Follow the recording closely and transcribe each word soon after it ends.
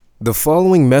The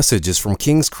following message is from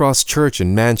King's Cross Church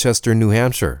in Manchester, New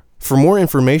Hampshire. For more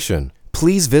information,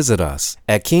 please visit us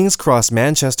at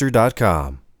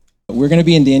kingscrossmanchester.com. We're going to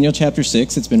be in Daniel chapter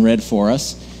 6. It's been read for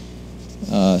us.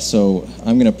 So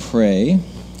I'm going to pray,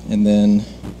 and then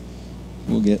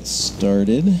we'll get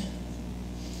started.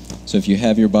 So if you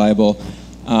have your Bible,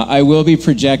 I will be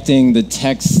projecting the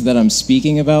text that I'm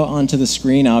speaking about onto the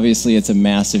screen. Obviously, it's a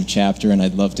massive chapter, and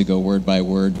I'd love to go word by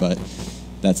word, but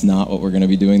that's not what we're going to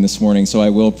be doing this morning. So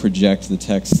I will project the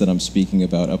text that I'm speaking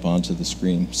about up onto the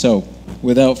screen. So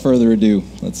without further ado,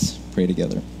 let's pray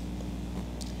together.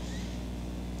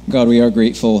 God, we are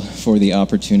grateful for the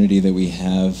opportunity that we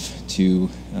have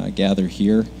to gather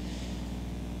here.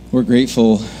 We're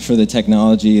grateful for the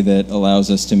technology that allows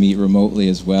us to meet remotely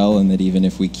as well, and that even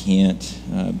if we can't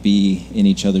be in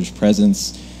each other's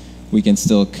presence, we can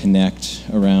still connect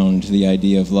around the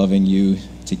idea of loving you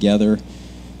together,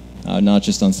 not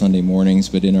just on Sunday mornings,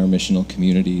 but in our missional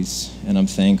communities. And I'm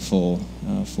thankful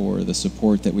for the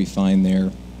support that we find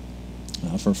there,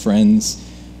 for friends,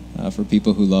 for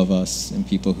people who love us, and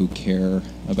people who care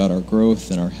about our growth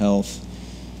and our health.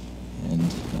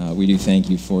 And we do thank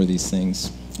you for these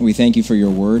things. We thank you for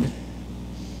your word.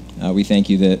 We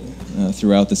thank you that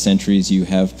throughout the centuries you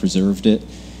have preserved it,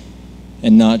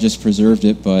 and not just preserved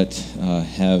it, but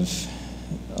have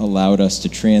allowed us to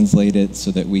translate it so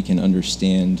that we can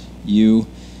understand you,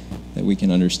 that we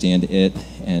can understand it,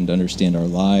 and understand our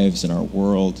lives and our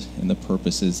world and the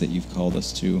purposes that you've called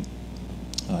us to.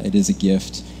 It is a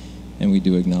gift, and we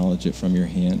do acknowledge it from your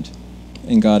hand.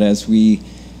 And God, as we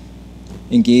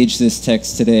engage this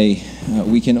text today,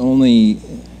 we can only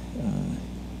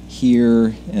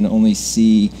hear and only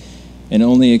see and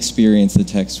only experience the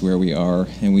text where we are,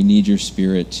 and we need your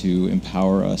Spirit to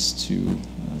empower us to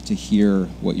hear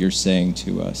what you're saying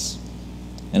to us.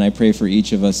 And I pray for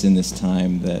each of us in this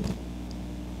time that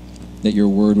your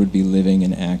word would be living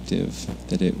and active,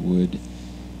 that it would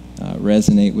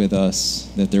resonate with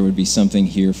us, that there would be something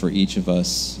here for each of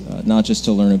us, not just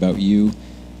to learn about you,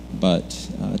 but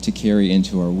to carry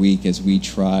into our week as we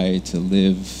try to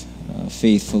live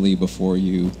faithfully before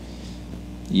you,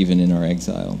 even in our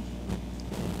exile.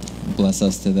 Bless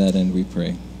us to that end, we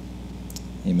pray.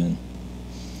 Amen.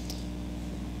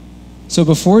 So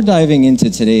before diving into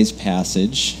today's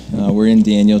passage, we're in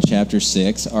Daniel chapter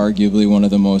 6, arguably one of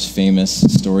the most famous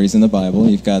stories in the Bible.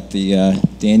 You've got the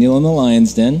Daniel in the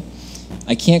lion's den.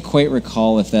 I can't quite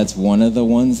recall if that's one of the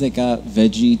ones that got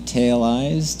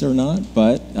vegetarianized or not,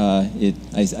 but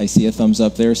I see a thumbs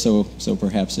up there, so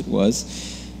perhaps it was.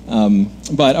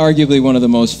 But arguably one of the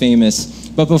most famous.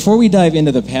 But before we dive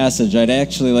into the passage, I'd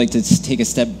actually like to take a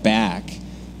step back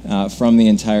from the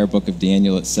entire book of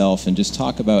Daniel itself and just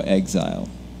talk about exile.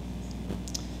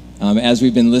 As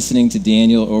we've been listening to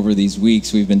Daniel over these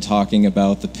weeks, we've been talking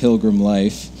about the pilgrim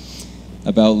life,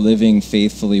 about living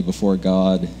faithfully before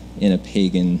God in a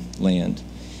pagan land.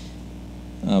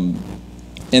 And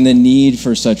the need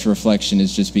for such reflection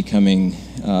is just becoming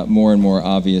more and more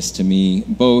obvious to me,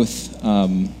 both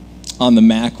on the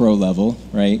macro level,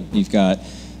 right? You've got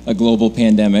a global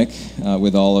pandemic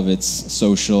with all of its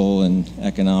social and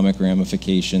economic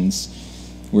ramifications.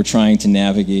 We're trying to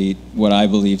navigate what I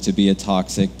believe to be a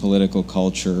toxic political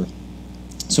culture.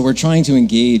 So we're trying to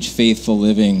engage faithful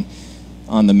living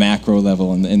on the macro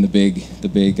level and in the big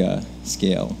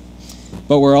scale.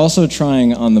 But we're also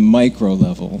trying on the micro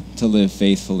level to live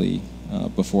faithfully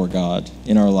before God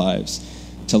in our lives,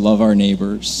 to love our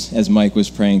neighbors, as Mike was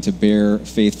praying, to bear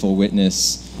faithful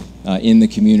witness in the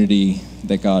community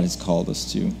that God has called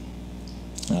us to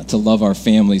love our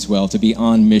families well, to be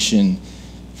on mission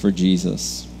for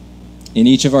Jesus. In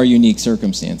each of our unique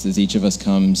circumstances, each of us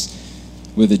comes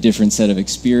with a different set of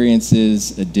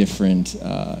experiences, a different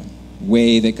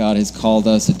way that God has called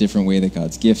us, a different way that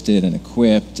God's gifted and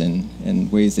equipped,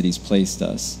 and ways that he's placed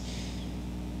us.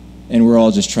 And we're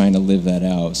all just trying to live that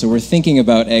out. So we're thinking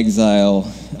about exile,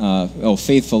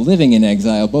 faithful living in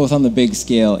exile, both on the big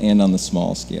scale and on the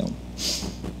small scale.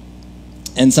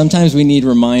 And sometimes we need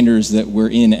reminders that we're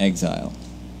in exile,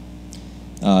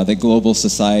 that global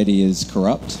society is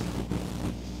corrupt,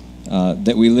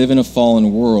 that we live in a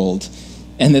fallen world,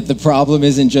 and that the problem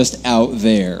isn't just out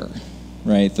there,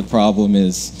 right? The problem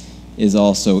is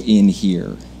also in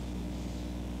here.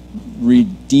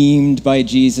 Redeemed by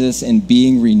Jesus and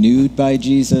being renewed by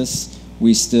Jesus,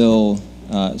 we still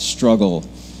struggle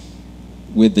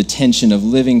with the tension of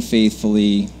living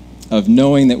faithfully, of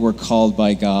knowing that we're called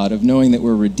by God, of knowing that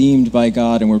we're redeemed by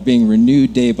God and we're being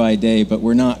renewed day by day, but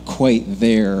we're not quite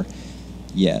there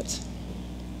yet.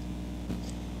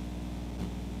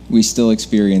 We still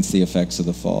experience the effects of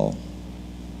the fall.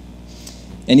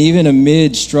 And even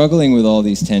amid struggling with all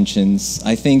these tensions,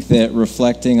 I think that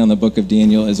reflecting on the book of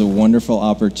Daniel is a wonderful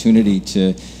opportunity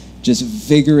to just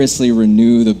vigorously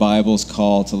renew the Bible's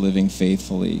call to living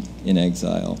faithfully in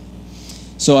exile.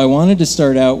 So I wanted to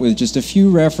start out with just a few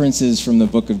references from the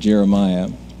book of Jeremiah,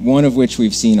 one of which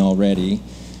we've seen already,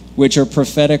 which are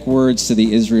prophetic words to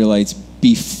the Israelites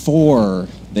before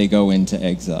they go into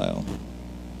exile,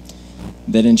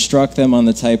 that instruct them on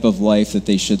the type of life that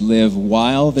they should live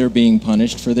while they're being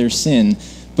punished for their sin,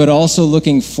 but also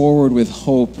looking forward with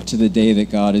hope to the day that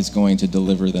God is going to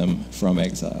deliver them from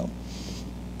exile.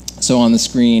 So on the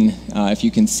screen, if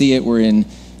you can see it, we're in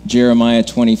Jeremiah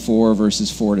 24,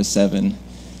 verses 4 to 7.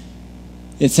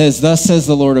 It says, "Thus says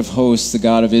the Lord of hosts, the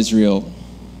God of Israel,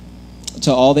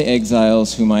 to all the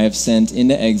exiles whom I have sent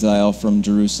into exile from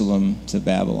Jerusalem to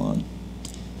Babylon.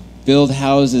 Build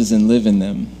houses and live in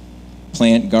them.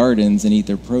 Plant gardens and eat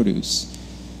their produce.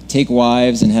 Take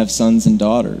wives and have sons and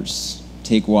daughters.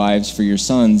 Take wives for your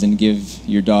sons and give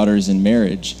your daughters in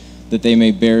marriage, that they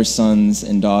may bear sons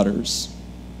and daughters.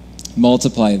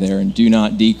 Multiply there and do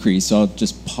not decrease." So I'll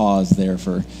just pause there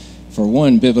for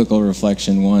one biblical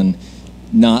reflection, one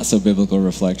not so biblical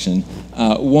reflection.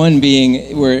 One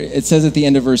being where it says at the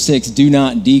end of verse 6, "Do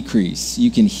not decrease." You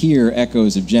can hear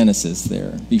echoes of Genesis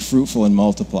there. Be fruitful and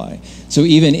multiply. So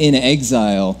even in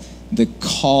exile, the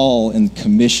call and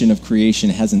commission of creation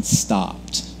hasn't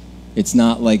stopped. It's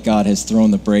not like God has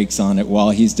thrown the brakes on it while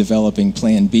he's developing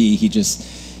plan B.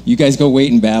 You guys go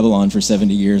wait in Babylon for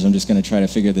 70 years. I'm just going to try to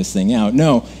figure this thing out.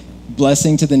 No,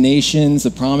 blessing to the nations,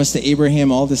 the promise to Abraham,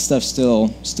 all this stuff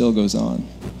still goes on.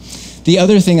 The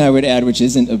other thing I would add, which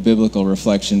isn't a biblical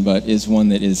reflection, but is one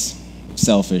that is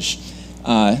selfish,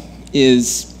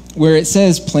 is where it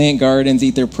says plant gardens,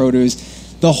 eat their produce.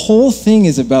 The whole thing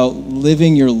is about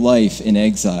living your life in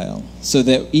exile, so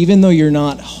that even though you're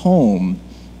not home,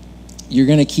 you're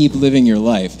going to keep living your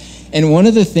life. And one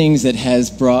of the things that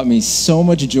has brought me so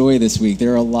much joy this week,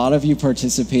 there are a lot of you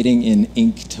participating in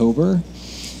Inktober,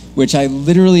 which I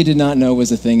literally did not know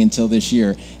was a thing until this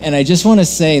year. And I just want to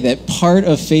say that part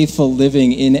of faithful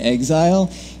living in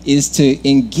exile is to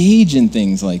engage in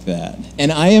things like that.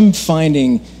 And I am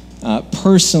finding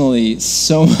personally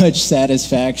so much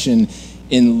satisfaction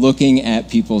in looking at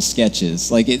people's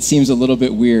sketches. Like, it seems a little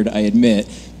bit weird, I admit,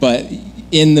 but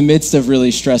in the midst of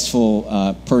really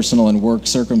stressful personal and work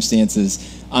circumstances,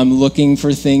 I'm looking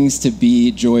for things to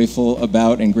be joyful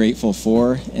about and grateful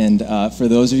for. And for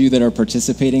those of you that are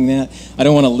participating in that, I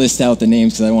don't want to list out the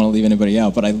names because I don't want to leave anybody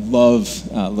out, but I love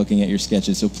looking at your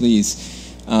sketches. So please,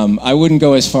 I wouldn't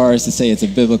go as far as to say it's a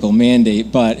biblical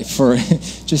mandate, but for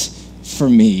just for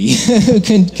me,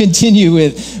 continue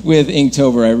with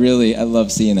Inktober. I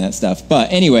love seeing that stuff.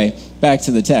 But anyway, back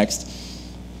to the text.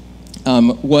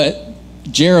 What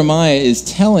Jeremiah is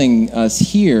telling us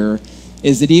here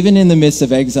is that even in the midst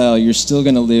of exile, you're still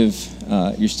going to live.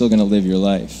 You're still going to live your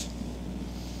life.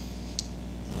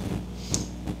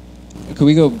 Could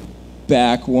we go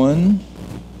back one?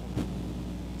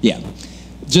 Yeah,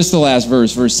 just the last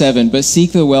verse, verse 7. "But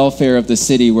seek the welfare of the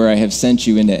city where I have sent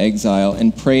you into exile,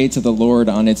 and pray to the Lord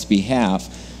on its behalf,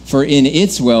 for in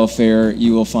its welfare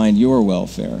you will find your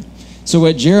welfare." So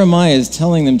what Jeremiah is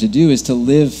telling them to do is to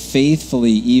live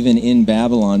faithfully even in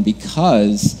Babylon,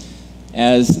 because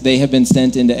as they have been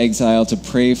sent into exile to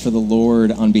pray for the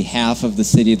Lord on behalf of the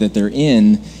city that they're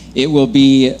in, it will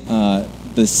be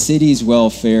the city's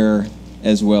welfare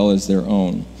as well as their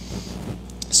own.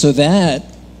 So that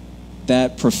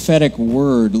prophetic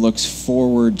word looks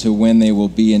forward to when they will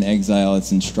be in exile.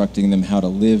 It's instructing them how to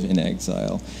live in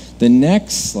exile. The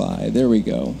next slide, there we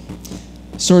go,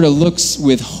 sort of looks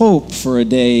with hope for a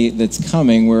day that's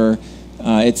coming where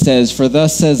it says, "For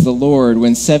thus says the Lord,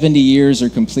 when 70 years are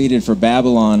completed for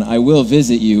Babylon, I will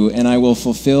visit you, and I will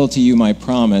fulfill to you my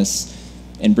promise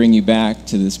and bring you back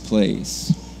to this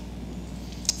place.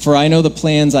 For I know the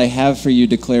plans I have for you,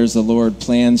 declares the Lord,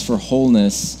 plans for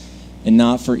wholeness and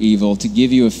not for evil, to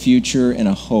give you a future and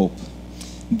a hope.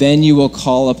 Then you will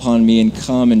call upon me and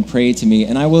come and pray to me,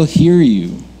 and I will hear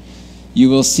you. You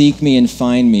will seek me and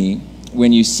find me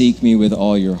when you seek me with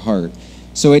all your heart."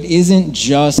 So it isn't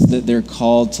just that they're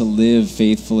called to live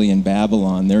faithfully in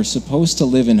Babylon. They're supposed to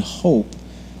live in hope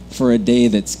for a day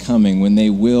that's coming when they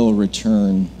will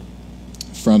return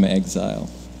from exile.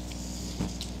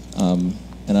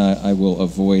 And I will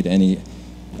avoid any...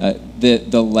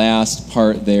 The last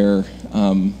part there,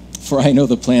 "For I know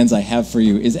the plans I have for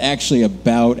you," is actually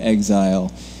about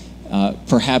exile,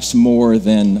 perhaps more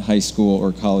than high school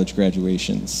or college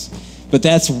graduations. But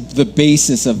that's the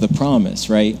basis of the promise,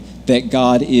 right? That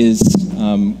God is,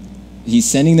 he's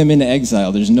sending them into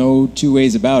exile. There's no two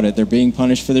ways about it. They're being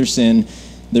punished for their sin.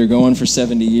 They're going for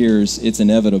 70 years. It's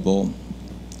inevitable.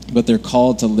 But they're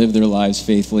called to live their lives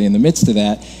faithfully in the midst of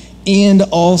that, and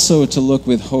also to look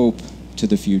with hope to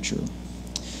the future.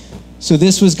 So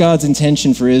this was God's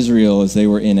intention for Israel as they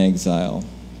were in exile,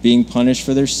 being punished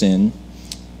for their sin,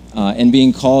 and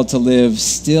being called to live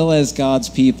still as God's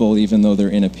people, even though they're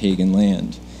in a pagan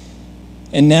land.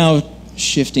 And now,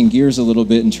 shifting gears a little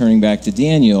bit and turning back to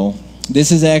Daniel,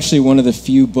 this is actually one of the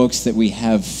few books that we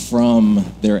have from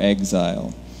their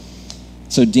exile.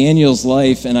 So Daniel's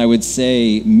life, and I would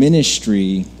say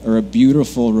ministry, are a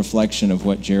beautiful reflection of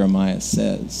what Jeremiah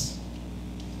says.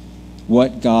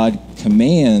 What God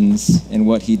commands and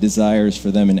what he desires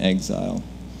for them in exile.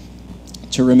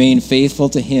 To remain faithful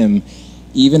to him,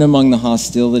 even among the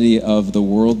hostility of the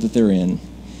world that they're in.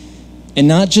 And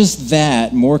not just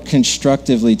that, more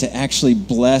constructively, to actually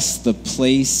bless the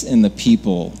place and the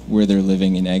people where they're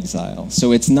living in exile.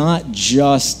 So it's not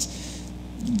just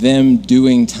them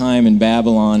doing time in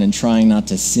Babylon and trying not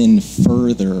to sin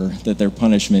further that their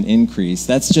punishment increased.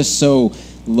 That's just so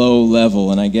low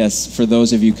level. And I guess for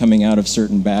those of you coming out of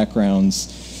certain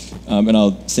backgrounds, and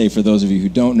I'll say for those of you who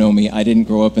don't know me, I didn't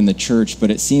grow up in the church, but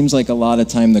it seems like a lot of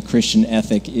time the Christian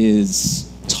ethic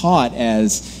is taught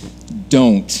as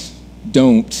don't.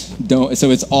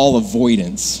 So it's all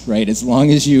avoidance, right? As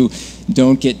long as you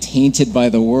don't get tainted by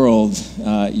the world,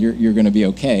 you're going to be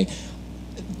okay.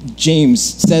 James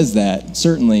says that,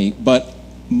 certainly, but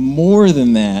more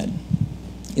than that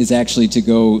is actually to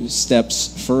go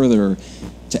steps further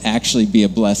to actually be a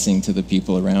blessing to the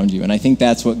people around you. And I think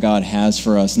that's what God has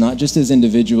for us, not just as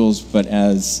individuals, but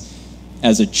as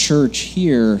a church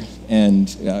here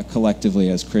and collectively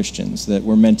as Christians, that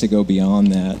we're meant to go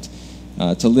beyond that,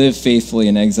 to live faithfully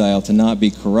in exile, to not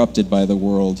be corrupted by the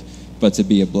world, but to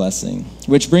be a blessing.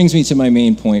 Which brings me to my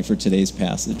main point for today's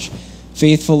passage.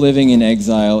 Faithful living in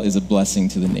exile is a blessing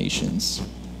to the nations.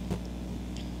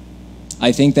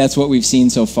 I think that's what we've seen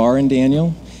so far in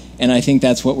Daniel, and I think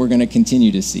that's what we're going to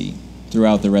continue to see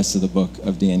throughout the rest of the book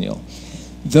of Daniel.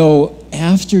 Though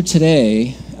after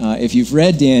today, if you've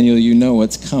read Daniel, you know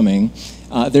what's coming.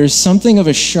 There's something of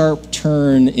a sharp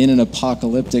turn in an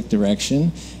apocalyptic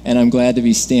direction, and I'm glad to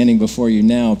be standing before you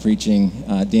now preaching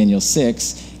Daniel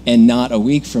 6, and not a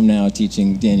week from now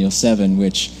teaching Daniel 7,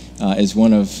 which is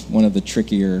one of the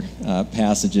trickier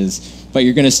passages. But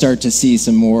you're going to start to see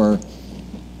some more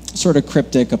sort of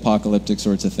cryptic, apocalyptic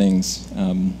sorts of things.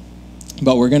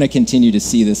 But we're going to continue to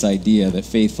see this idea that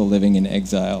faithful living in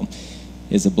exile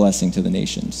is a blessing to the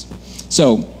nations.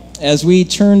 So, as we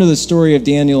turn to the story of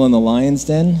Daniel in the lion's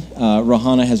den,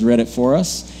 Rahana has read it for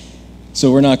us.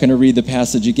 So we're not going to read the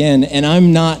passage again. And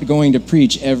I'm not going to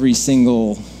preach every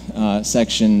single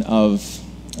section of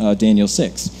Daniel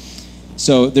 6.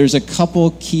 So there's a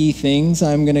couple key things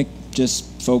I'm going to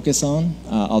just focus on.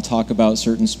 I'll talk about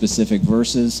certain specific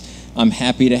verses. I'm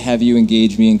happy to have you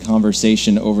engage me in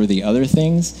conversation over the other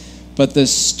things. But the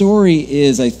story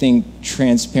is, I think,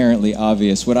 transparently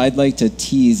obvious. What I'd like to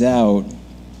tease out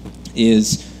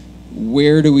is,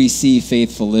 where do we see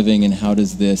faithful living, and how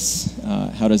does this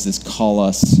call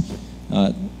us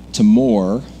to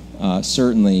more,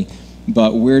 certainly,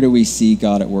 but where do we see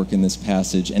God at work in this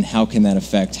passage, and how can that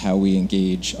affect how we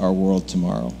engage our world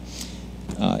tomorrow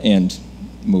and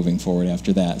moving forward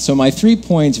after that? So my 3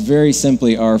 points very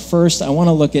simply are, first, I want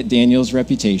to look at Daniel's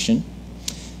reputation.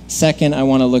 Second, I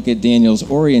want to look at Daniel's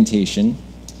orientation.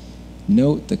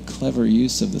 Note the clever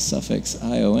use of the suffix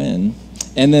 -ion.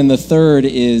 And then the third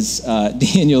is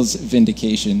Daniel's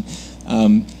vindication.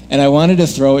 And I wanted to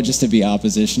throw it just to be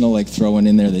oppositional, like throw one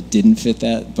in there that didn't fit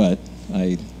that, but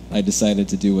I decided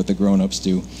to do what the grown-ups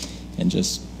do and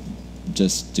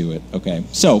just do it. Okay.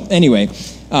 So anyway,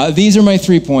 these are my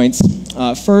 3 points.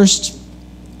 First,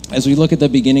 as we look at the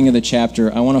beginning of the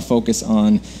chapter, I want to focus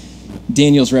on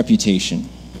Daniel's reputation.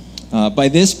 By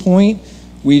this point,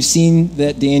 we've seen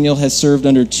that Daniel has served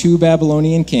under 2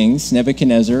 Babylonian kings,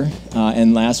 Nebuchadnezzar,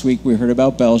 and last week we heard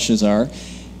about Belshazzar.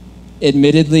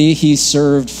 Admittedly, he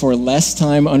served for less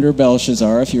time under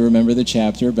Belshazzar. If you remember the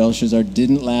chapter, Belshazzar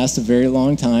didn't last a very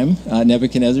long time.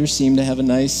 Nebuchadnezzar seemed to have a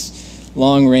nice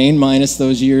long reign, minus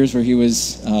those years where he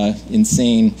was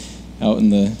insane out in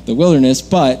the wilderness.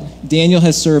 But Daniel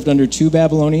has served under 2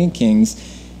 Babylonian kings,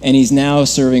 and he's now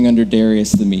serving under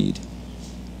Darius the Mede.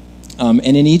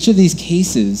 And in each of these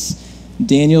cases,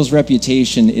 Daniel's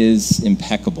reputation is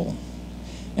impeccable.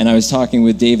 And I was talking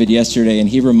with David yesterday, and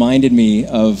he reminded me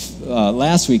of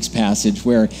last week's passage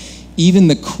where even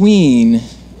the queen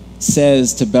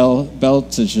says to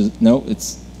Belteshazzar,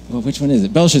 which one is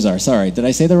it? Belshazzar, sorry. Did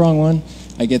I say the wrong one?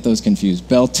 I get those confused.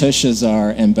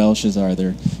 Belteshazzar and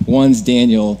Belshazzar. One's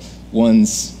Daniel,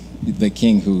 one's the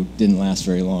king who didn't last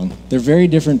very long. They're very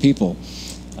different people,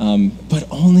 but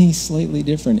only slightly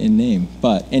different in name.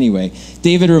 But anyway,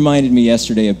 David reminded me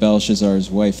yesterday of Belshazzar's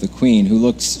wife, the queen, who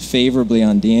looks favorably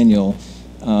on Daniel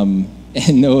and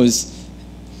knows.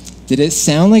 Did it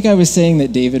sound like I was saying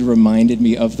that David reminded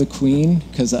me of the queen?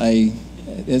 Because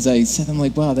as I said, I'm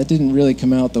like, wow, that didn't really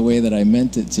come out the way that I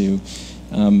meant it to.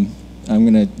 I'm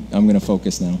gonna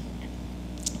focus now.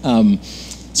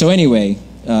 So anyway,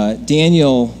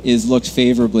 Daniel is looked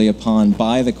favorably upon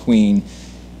by the queen,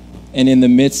 and in the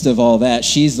midst of all that,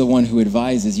 she's the one who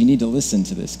advises, you need to listen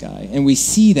to this guy. And we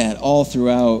see that all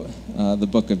throughout the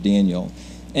book of Daniel.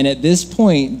 And at this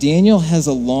point, Daniel has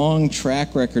a long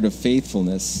track record of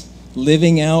faithfulness,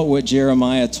 living out what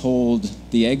Jeremiah told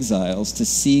the exiles, to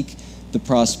seek the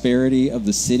prosperity of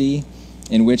the city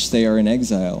in which they are in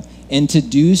exile. And to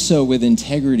do so with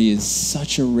integrity is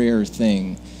such a rare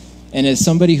thing. And as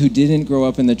somebody who didn't grow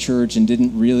up in the church and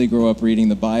didn't really grow up reading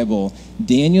the Bible,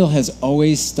 Daniel has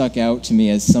always stuck out to me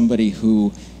as somebody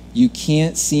who you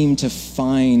can't seem to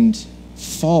find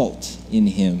fault in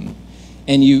him.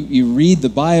 And you read the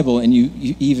Bible, and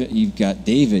you've got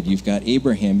David, you've got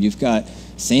Abraham, you've got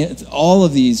all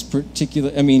of these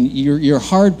particular, I mean, you're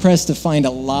hard-pressed to find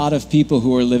a lot of people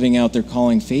who are living out their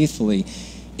calling faithfully.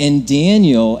 And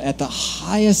Daniel, at the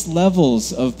highest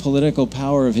levels of political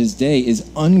power of his day, is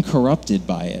uncorrupted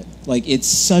by it. Like, it's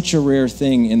such a rare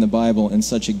thing in the Bible and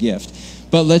such a gift.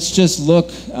 But let's just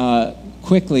look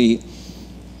quickly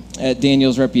at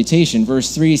Daniel's reputation.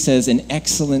 Verse 3 says, an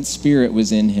excellent spirit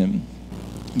was in him.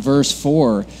 Verse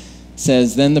 4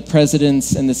 says, then the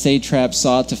presidents and the satraps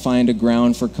sought to find a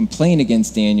ground for complaint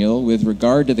against Daniel with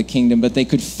regard to the kingdom, but they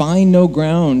could find no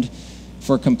ground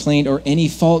for complaint or any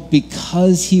fault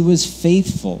because he was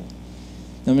faithful.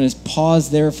 I'm going to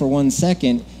pause there for 1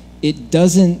 second. It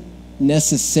doesn't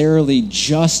necessarily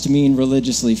just mean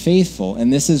religiously faithful,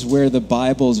 and this is where the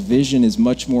Bible's vision is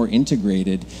much more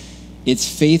integrated. It's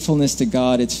faithfulness to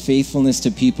God, it's faithfulness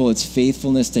to people, it's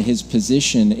faithfulness to his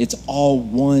position. It's all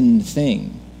one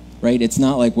thing, right? It's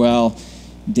not like, well,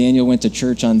 Daniel went to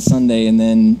church on Sunday and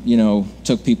then,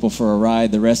 took people for a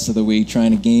ride the rest of the week trying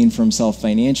to gain for himself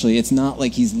financially. It's not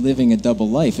like he's living a double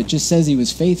life. It just says he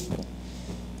was faithful.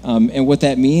 And what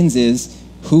that means is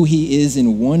who he is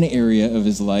in one area of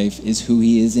his life is who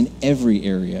he is in every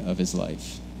area of his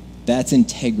life. That's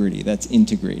integrity. That's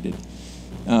integrated.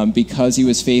 Because he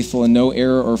was faithful and no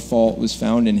error or fault was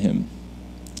found in him.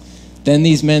 Then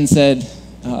these men said,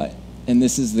 and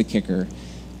this is the kicker,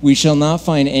 we shall not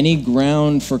find any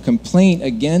ground for complaint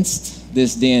against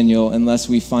this Daniel unless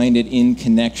we find it in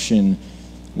connection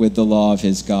with the law of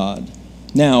his God.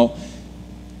 Now,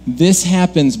 this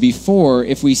happens before,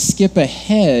 if we skip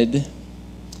ahead,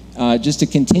 just to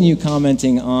continue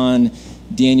commenting on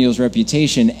Daniel's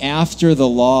reputation, after the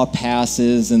law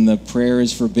passes and the prayer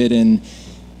is forbidden,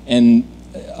 and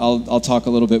I'll talk a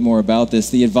little bit more about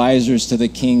this, the advisors to the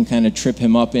king kind of trip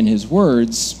him up in his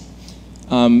words.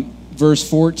 Verse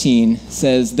 14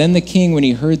 says, then the king, when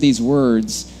he heard these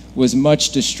words, was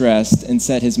much distressed and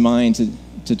set his mind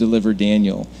to deliver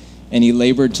Daniel. And he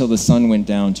labored till the sun went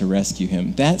down to rescue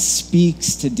him. That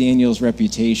speaks to Daniel's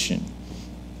reputation.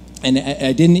 And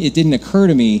it didn't occur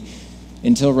to me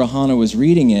until Rahana was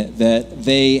reading it that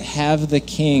they have the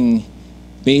king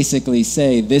basically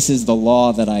say, this is the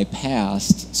law that I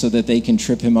passed, so that they can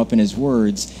trip him up in his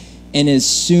words. And as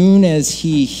soon as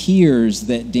he hears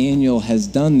that Daniel has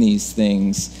done these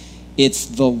things, it's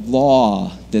the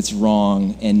law that's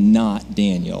wrong and not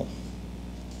Daniel.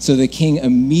 So the king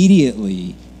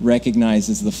immediately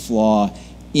recognizes the flaw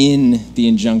in the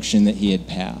injunction that he had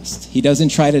passed. He doesn't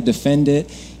try to defend it.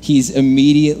 He's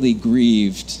immediately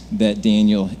grieved that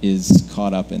Daniel is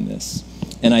caught up in this.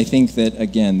 And I think that,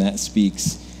 again, that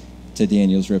speaks to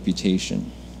Daniel's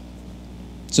reputation.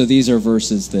 So these are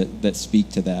verses that speak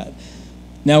to that.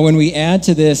 Now, when we add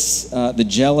to this the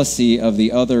jealousy of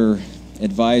the other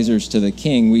advisors to the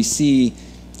king, we see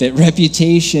that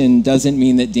reputation doesn't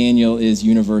mean that Daniel is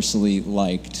universally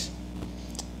liked.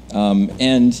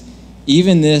 And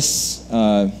even this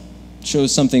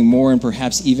shows something more and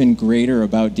perhaps even greater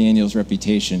about Daniel's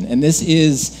reputation. And this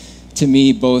is, to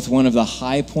me, both one of the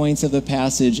high points of the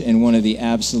passage and one of the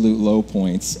absolute low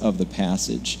points of the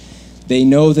passage. They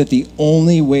know that the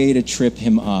only way to trip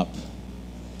him up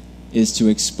is to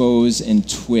expose and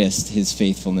twist his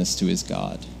faithfulness to his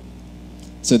God.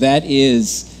 So that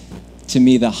is, to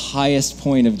me, the highest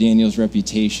point of Daniel's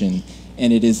reputation,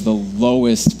 and it is the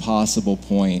lowest possible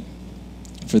point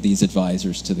for these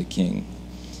advisors to the king.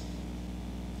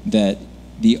 That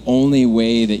the only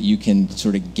way that you can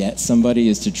sort of get somebody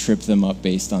is to trip them up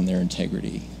based on their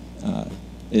integrity.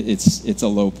 It's a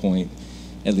low point,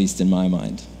 at least in my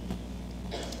mind.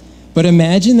 But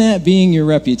imagine that being your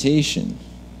reputation.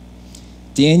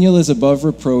 Daniel is above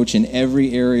reproach in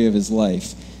every area of his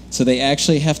life. So they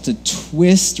actually have to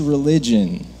twist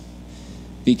religion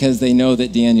because they know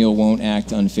that Daniel won't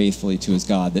act unfaithfully to his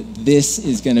God, that this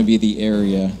is going to be the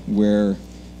area where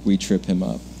we trip him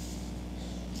up.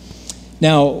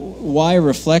 Now, why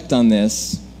reflect on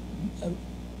this?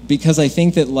 Because I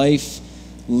think that life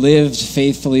lived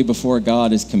faithfully before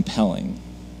God is compelling.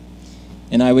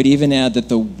 And I would even add that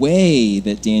the way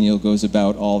that Daniel goes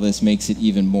about all this makes it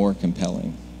even more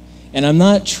compelling. And I'm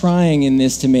not trying in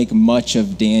this to make much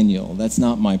of Daniel. That's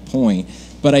not my point.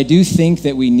 But I do think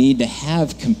that we need to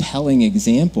have compelling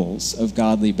examples of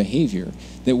godly behavior.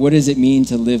 That what does it mean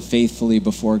to live faithfully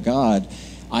before God?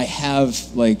 I have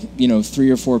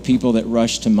 3 or 4 people that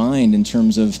rush to mind in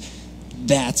terms of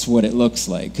that's what it looks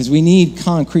like. Because we need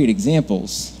concrete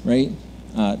examples, right?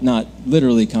 Not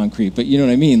literally concrete, but you know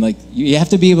what I mean? Like you have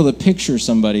to be able to picture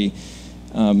somebody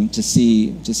to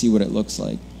see what it looks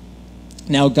like.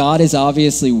 Now, God is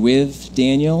obviously with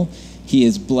Daniel. He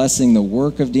is blessing the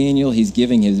work of Daniel. He's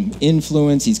giving him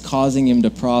influence. He's causing him to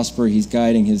prosper. He's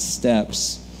guiding his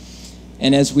steps.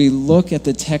 And as we look at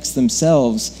the texts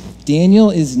themselves, Daniel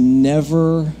is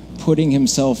never putting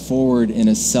himself forward in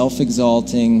a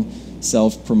self-exalting,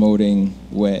 self-promoting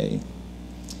way.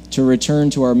 To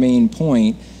return to our main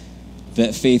point,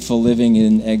 that faithful living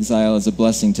in exile is a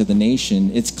blessing to the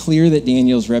nation, it's clear that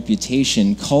Daniel's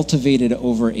reputation, cultivated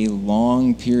over a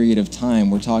long period of time,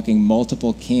 we're talking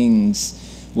multiple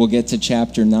kings. We'll get to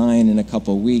chapter 9 in a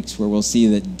couple weeks where we'll see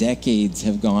that decades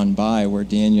have gone by where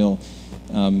Daniel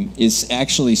is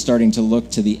actually starting to look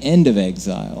to the end of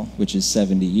exile, which is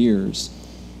 70 years.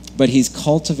 But he's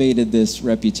cultivated this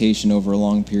reputation over a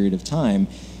long period of time,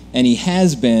 and he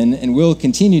has been and will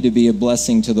continue to be a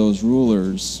blessing to those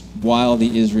rulers while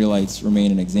the Israelites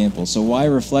remain an example. So why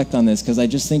reflect on this? Because I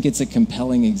just think it's a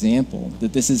compelling example,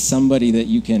 that this is somebody that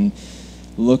you can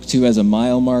look to as a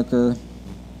mile marker,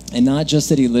 and not just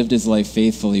that he lived his life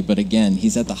faithfully, but again,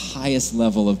 he's at the highest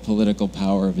level of political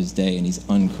power of his day, and he's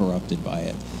uncorrupted by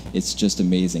it. It's just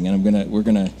amazing, and we're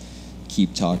gonna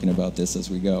keep talking about this as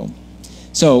we go.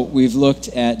 So we've looked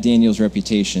at Daniel's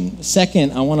reputation.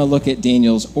 Second, I want to look at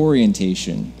Daniel's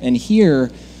orientation, and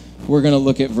here we're going to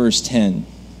look at verse 10.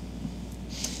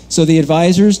 So the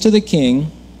advisors to the king,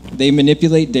 they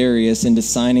manipulate Darius into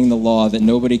signing the law that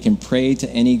nobody can pray to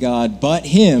any god but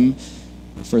him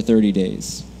for 30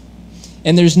 days.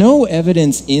 And there's no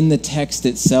evidence in the text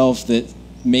itself that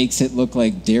makes it look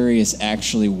like Darius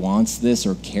actually wants this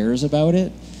or cares about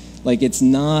it. Like, it's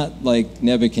not like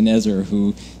Nebuchadnezzar,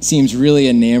 who seems really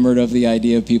enamored of the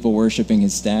idea of people worshiping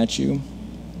his statue.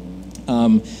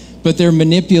 But they're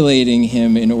manipulating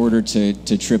him in order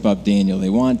to trip up Daniel.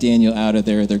 They want Daniel out of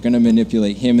there. They're going to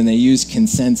manipulate him, and they use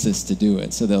consensus to do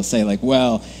it. So they'll say, like,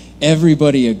 well,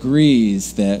 everybody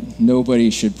agrees that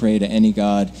nobody should pray to any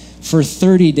god for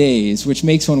 30 days, which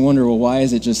makes one wonder, well, why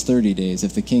is it just 30 days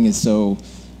if the king is so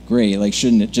great? Like,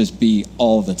 shouldn't it just be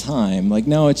all the time? Like,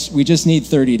 no, we just need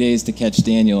 30 days to catch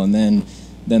Daniel, and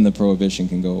then the prohibition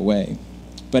can go away.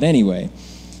 But anyway,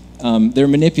 their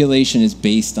manipulation is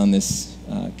based on this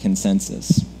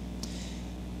consensus.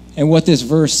 And what this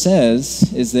verse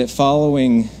says is that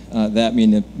following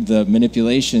the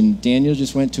manipulation, Daniel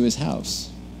just went to his house.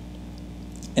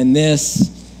 And this,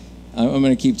 I'm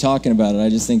going to keep talking about it. I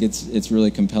just think it's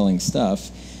really compelling stuff.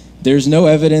 There's no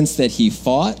evidence that he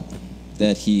fought,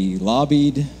 that he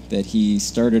lobbied, that he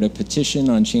started a petition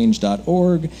on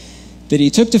change.org, that he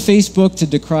took to Facebook to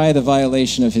decry the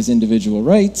violation of his individual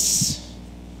rights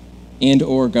and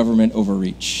or government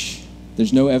overreach.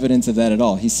 There's no evidence of that at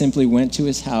all. He simply went to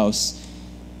his house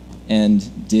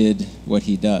and did what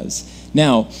he does.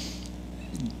 Now,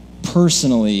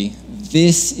 personally,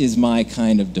 this is my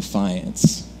kind of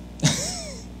defiance.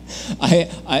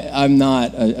 I'm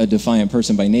not a defiant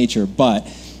person by nature, but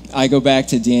I go back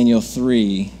to Daniel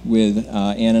 3 with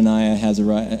Ananiah,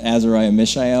 Azariah,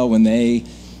 Mishael, when they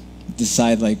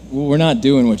decide, like, well, we're not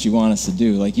doing what you want us to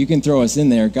do. Like, you can throw us in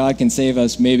there. God can save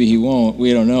us. Maybe he won't.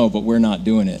 We don't know, but we're not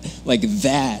doing it. Like,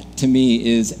 that, to me,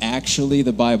 is actually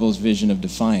the Bible's vision of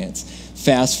defiance.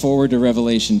 Fast forward to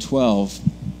Revelation 12,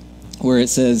 where it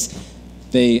says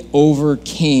they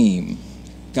overcame,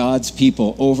 God's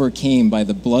people overcame by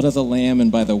the blood of the Lamb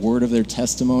and by the word of their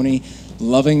testimony,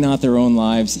 loving not their own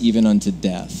lives even unto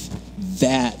death.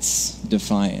 That's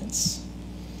defiance.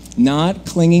 Not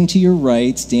clinging to your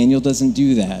rights. Daniel doesn't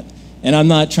do that. And I'm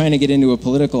not trying to get into a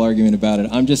political argument about it.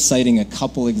 I'm just citing a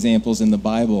couple examples in the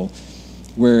Bible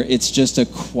where it's just a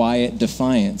quiet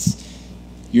defiance.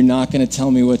 You're not going to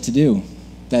tell me what to do.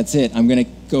 that's it. I'm going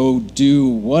to go do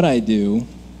what I do.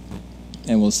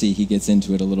 And we'll see he gets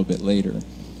into it a little bit later.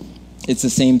 It's the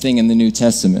same thing in the New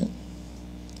Testament.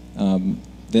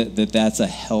 That's a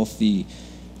healthy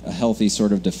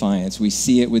sort of defiance. We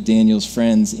see it with Daniel's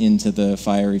friends into the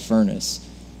fiery furnace.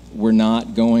 We're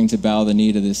not going to bow the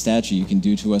knee to this statue. You can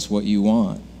do to us what you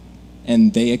want.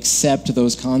 And they accept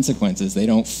those consequences. They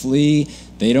don't flee.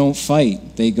 They don't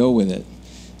fight. They go with it.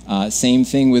 Same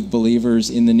thing with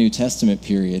believers in the New Testament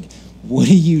period. What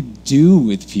do you do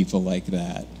with people like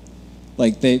that?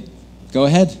 Like, they go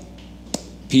ahead.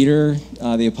 Peter,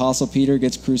 the Apostle Peter,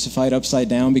 gets crucified upside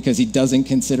down because he doesn't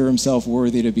consider himself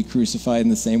worthy to be crucified in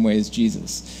the same way as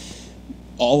Jesus.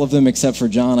 All of them, except for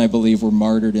John, I believe, were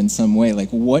martyred in some way. Like,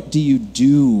 what do you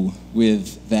do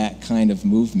with that kind of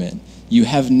movement? You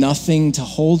have nothing to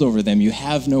hold over them. You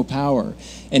have no power.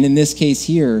 And in this case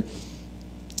here,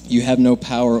 you have no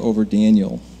power over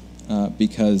Daniel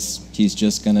because he's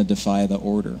just going to defy the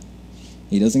order.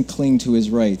 He doesn't cling to his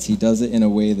rights. He does it in a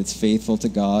way that's faithful to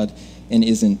God and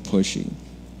isn't pushy.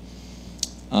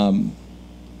 And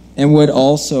what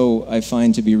also I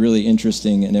find to be really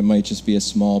interesting, and it might just be a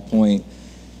small point,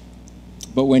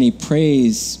 but when he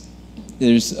prays,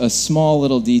 there's a small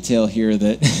little detail here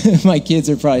that my kids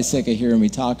are probably sick of hearing me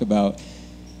talk about.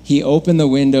 He opened the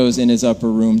windows in his upper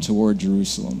room toward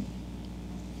Jerusalem.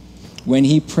 When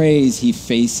he prays, he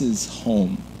faces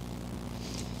home.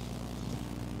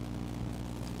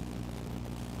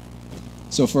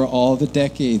 So for all the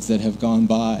decades that have gone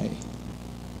by,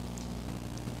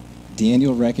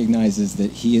 Daniel recognizes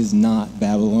that he is not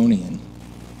Babylonian.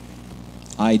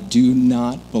 I do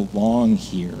not belong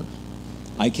here.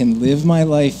 I can live my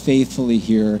life faithfully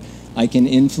here. I can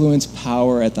influence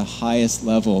power at the highest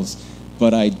levels,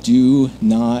 but I do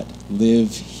not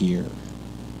live here.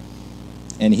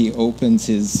 And he opens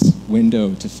his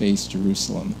window to face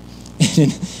Jerusalem.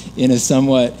 In a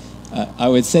somewhat, I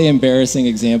would say embarrassing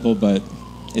example, but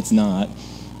it's not.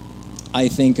 I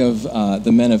think of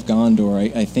the Men of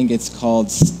Gondor. I think it's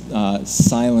called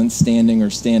Silent Standing or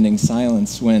Standing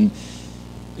Silence when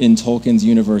in Tolkien's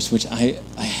universe, which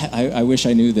I wish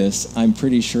I knew this. I'm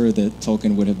pretty sure that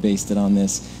Tolkien would have based it on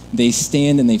this. They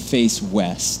stand and they face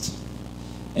west.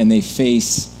 And they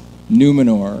face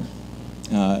Numenor.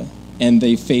 And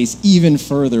they face even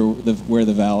further where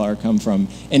the Valar come from.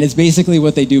 And it's basically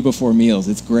what they do before meals.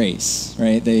 It's grace,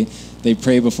 right? They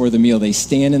pray before the meal. They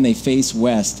stand and they face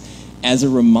west as a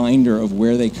reminder of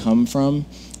where they come from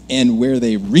and where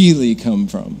they really come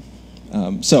from.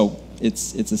 So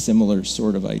it's a similar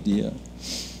sort of idea.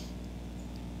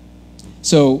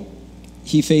 So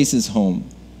he faces home.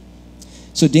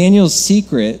 So Daniel's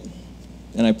secret,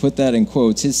 and I put that in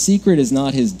quotes, his secret is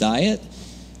not his diet.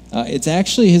 It's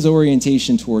actually his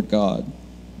orientation toward God.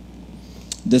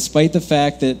 Despite the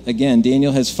fact that, again,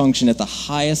 Daniel has functioned at the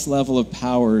highest level of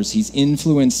powers, he's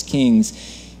influenced kings,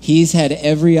 he's had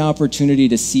every opportunity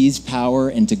to seize power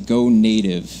and to go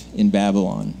native in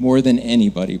Babylon, more than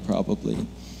anybody probably.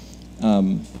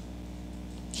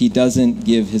 He doesn't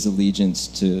give his allegiance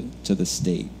to the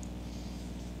state.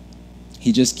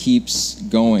 He just keeps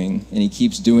going, and he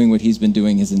keeps doing what he's been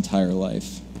doing his entire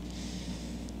life.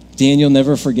 Daniel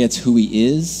never forgets who he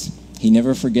is, he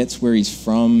never forgets where he's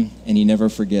from, and he never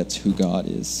forgets who God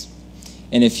is.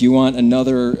 And if you want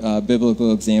another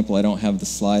biblical example, I don't have the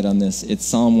slide on this, it's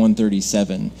Psalm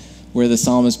 137, where the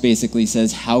psalmist basically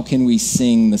says, how can we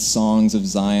sing the songs of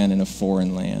Zion in a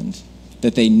foreign land?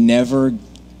 That they never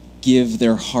give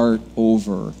their heart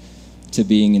over to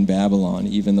being in Babylon,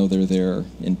 even though they're there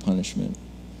in punishment.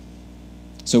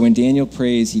 So when Daniel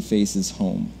prays, he faces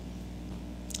home.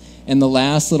 And the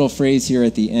last little phrase here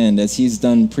at the end, as he's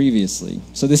done previously.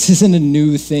 So this isn't a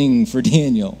new thing for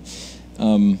Daniel.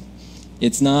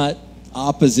 It's not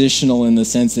oppositional in the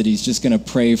sense that he's just going to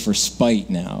pray for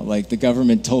spite now. Like, the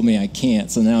government told me I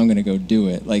can't, so now I'm going to go do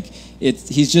it. Like,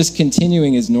 he's just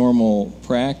continuing his normal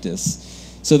practice.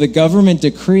 So the government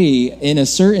decree, in a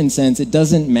certain sense, it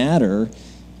doesn't matter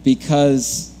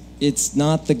because it's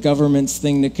not the government's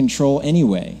thing to control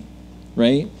anyway,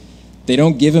 right? They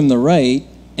don't give him the right,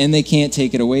 and they can't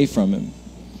take it away from him.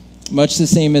 Much the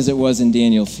same as it was in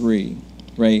Daniel 3,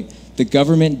 right? The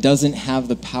government doesn't have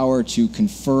the power to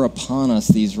confer upon us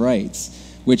these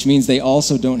rights, which means they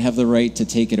also don't have the right to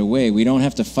take it away. We don't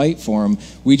have to fight for them.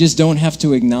 We just don't have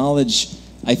to acknowledge,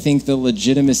 I think, the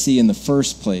legitimacy in the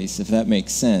first place, if that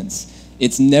makes sense.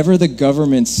 It's never the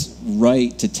government's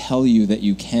right to tell you that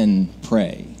you can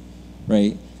pray,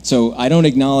 right? So I don't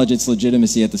acknowledge its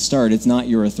legitimacy at the start. It's not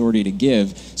your authority to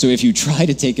give. So if you try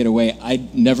to take it away, I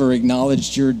never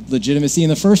acknowledged your legitimacy in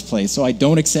the first place, so I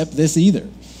don't accept this either.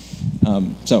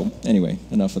 So anyway,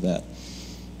 enough of that.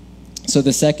 So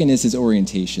the second is his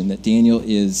orientation, that Daniel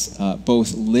is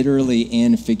both literally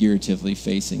and figuratively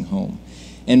facing home.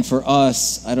 And for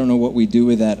us, I don't know what we do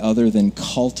with that other than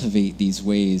cultivate these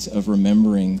ways of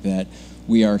remembering that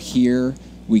we are here,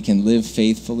 we can live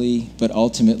faithfully, but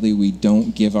ultimately we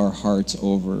don't give our hearts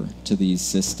over to these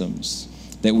systems.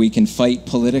 That we can fight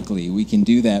politically, we can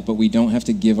do that, but we don't have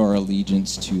to give our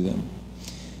allegiance to them.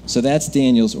 So that's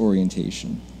Daniel's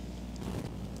orientation.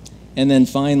 And then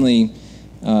finally,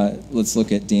 let's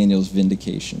look at Daniel's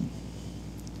vindication.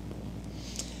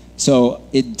 So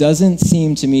it doesn't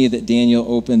seem to me that Daniel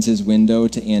opens his window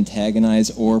to antagonize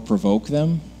or provoke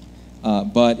them,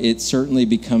 but it certainly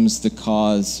becomes the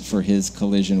cause for his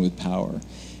collision with power.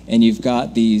 And you've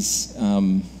got these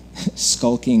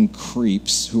skulking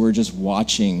creeps who are just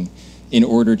watching in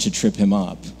order to trip him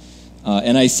up.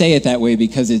 And I say it that way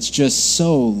because it's just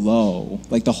so low.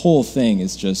 Like the whole thing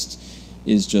is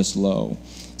just low.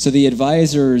 So the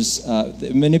advisors,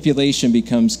 the manipulation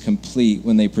becomes complete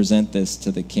when they present this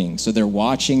to the king. So they're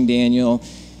watching Daniel.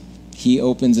 He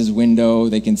opens his window.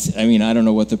 They can see, I don't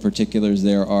know what the particulars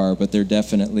there are, but they're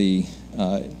definitely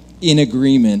in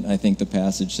agreement, I think the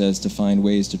passage says, to find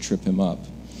ways to trip him up.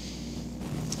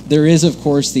 There is, of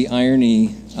course, the irony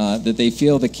that they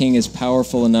feel the king is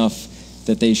powerful enough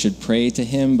that they should pray to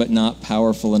him, but not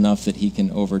powerful enough that he can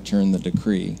overturn the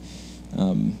decree.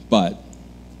 But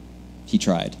he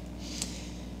tried.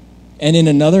 And in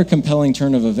another compelling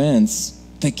turn of events,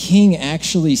 the king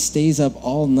actually stays up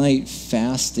all night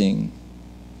fasting.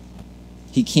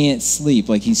 He can't sleep.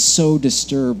 Like, he's so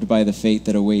disturbed by the fate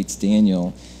that awaits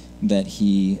Daniel that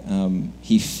he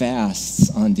fasts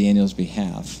on Daniel's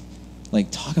behalf. Like,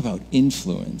 talk about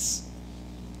influence.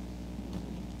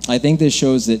 I think this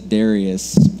shows that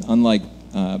Darius, unlike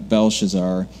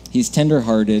Belshazzar, he's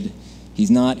tender-hearted,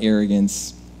 he's not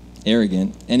arrogant,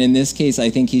 and in this case,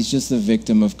 I think he's just the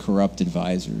victim of corrupt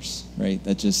advisors, right?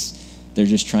 They're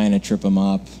just trying to trip him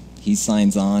up. He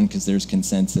signs on because there's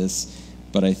consensus,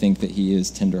 but I think that he is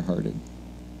tender-hearted.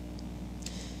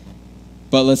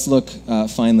 But let's look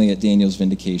finally at Daniel's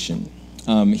vindication.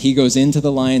 He goes into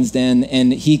the lion's den,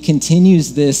 and he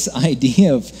continues this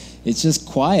idea of it's just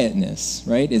quietness,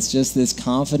 right? It's just this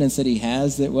confidence that he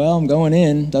has that, well, I'm going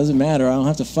in, doesn't matter, I don't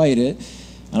have to fight it.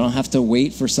 I don't have to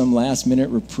wait for some last-minute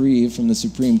reprieve from the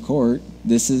Supreme Court.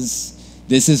 This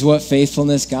is what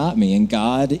faithfulness got me, and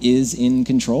God is in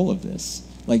control of this.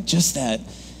 Like, just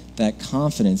that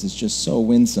confidence is just so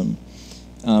winsome.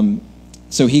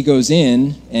 So he goes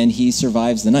in, and he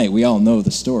survives the night. We all know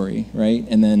the story, right?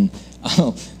 And then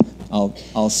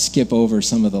I'll skip over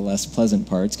some of the less pleasant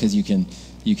parts because you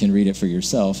can read it for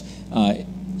yourself.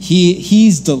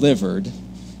 He's delivered.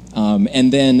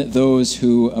 And then those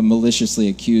who maliciously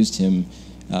accused him,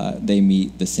 they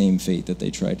meet the same fate that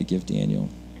they tried to give Daniel.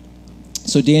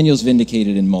 So Daniel's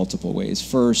vindicated in multiple ways.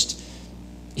 First,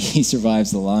 he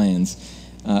survives the lions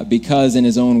because, in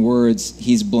his own words,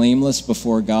 he's blameless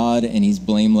before God and he's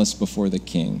blameless before the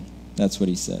king. That's what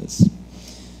he says.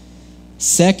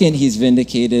 Second, he's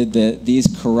vindicated that these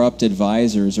corrupt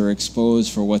advisors are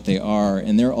exposed for what they are,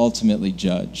 and they're ultimately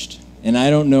judged. And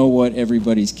I don't know what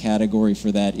everybody's category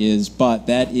for that is, but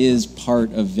that is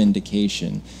part of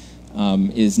vindication,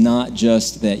 is not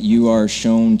just that you are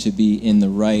shown to be in the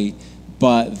right,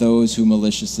 but those who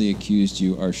maliciously accused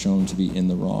you are shown to be in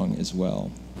the wrong as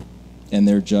well. And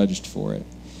they're judged for it.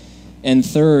 And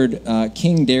third,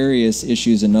 King Darius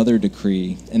issues another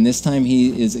decree, and this time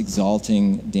he is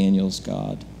exalting Daniel's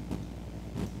God.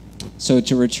 So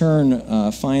to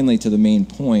return finally to the main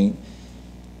point,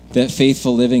 that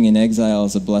faithful living in exile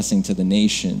is a blessing to the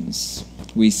nations.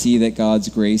 We see that God's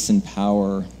grace and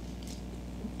power,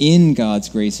 in God's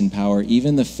grace and power,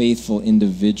 even the faithful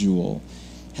individual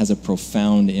has a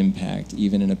profound impact,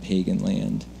 even in a pagan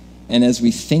land. And as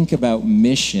we think about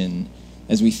mission,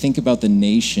 as we think about the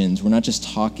nations, we're not just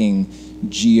talking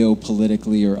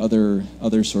geopolitically or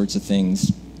other sorts of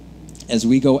things. As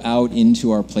we go out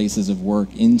into our places of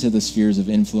work, into the spheres of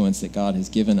influence that God has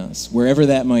given us, wherever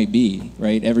that might be,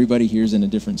 right? Everybody here is in a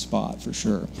different spot, for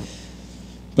sure.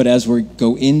 But as we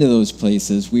go into those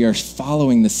places, we are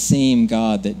following the same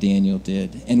God that Daniel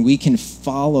did. And we can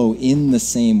follow in the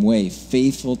same way,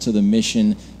 faithful to the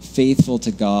mission, faithful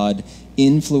to God,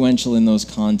 influential in those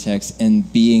contexts,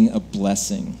 and being a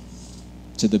blessing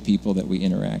to the people that we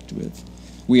interact with.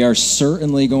 We are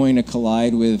certainly going to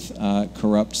collide with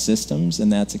corrupt systems,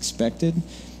 and that's expected.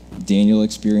 Daniel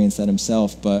experienced that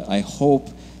himself, but I hope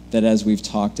that as we've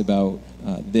talked about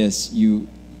this, you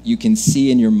can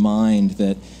see in your mind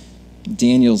that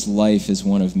Daniel's life is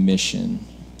one of mission,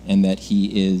 and that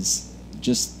he is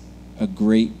just a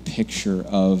great picture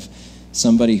of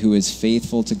somebody who is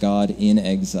faithful to God in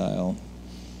exile,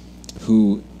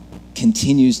 who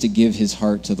continues to give his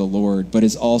heart to the Lord, but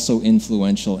is also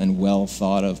influential and well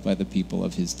thought of by the people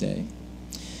of his day.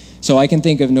 So I can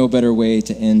think of no better way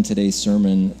to end today's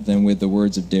sermon than with the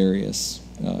words of Darius.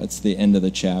 It's the end of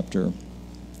the chapter.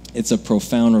 It's a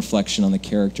profound reflection on the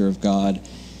character of God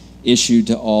issued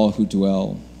to all who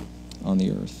dwell on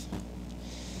the earth.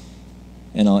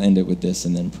 And I'll end it with this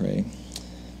and then pray.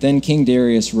 Then King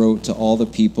Darius wrote to all the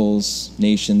peoples,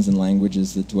 nations, and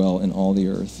languages that dwell in all the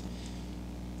earth,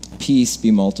 "Peace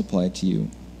be multiplied to you.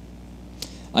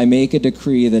 I make a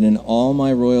decree that in all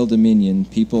my royal dominion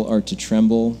people are to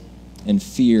tremble and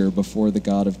fear before the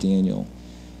God of Daniel,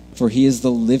 for he is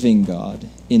the living God,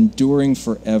 enduring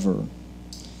forever.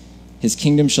 His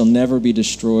kingdom shall never be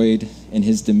destroyed, and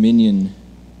his dominion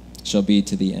shall be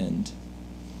to the end.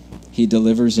 He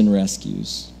delivers and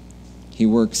rescues. He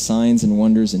works signs and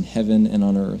wonders in heaven and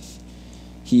on earth.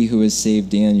 He who has saved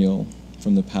Daniel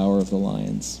from the power of the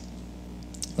lions."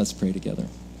 Let's pray together.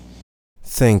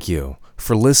 Thank you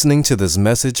for listening to this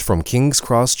message from King's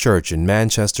Cross Church in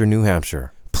Manchester, New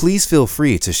Hampshire. Please feel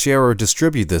free to share or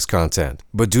distribute this content,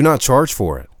 but do not charge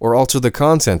for it or alter the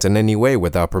content in any way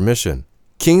without permission.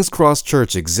 King's Cross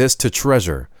Church exists to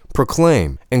treasure,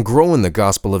 proclaim, and grow in the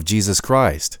gospel of Jesus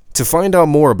Christ. To find out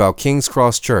more about King's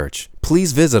Cross Church,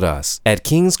 please visit us at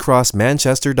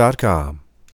kingscrossmanchester.com.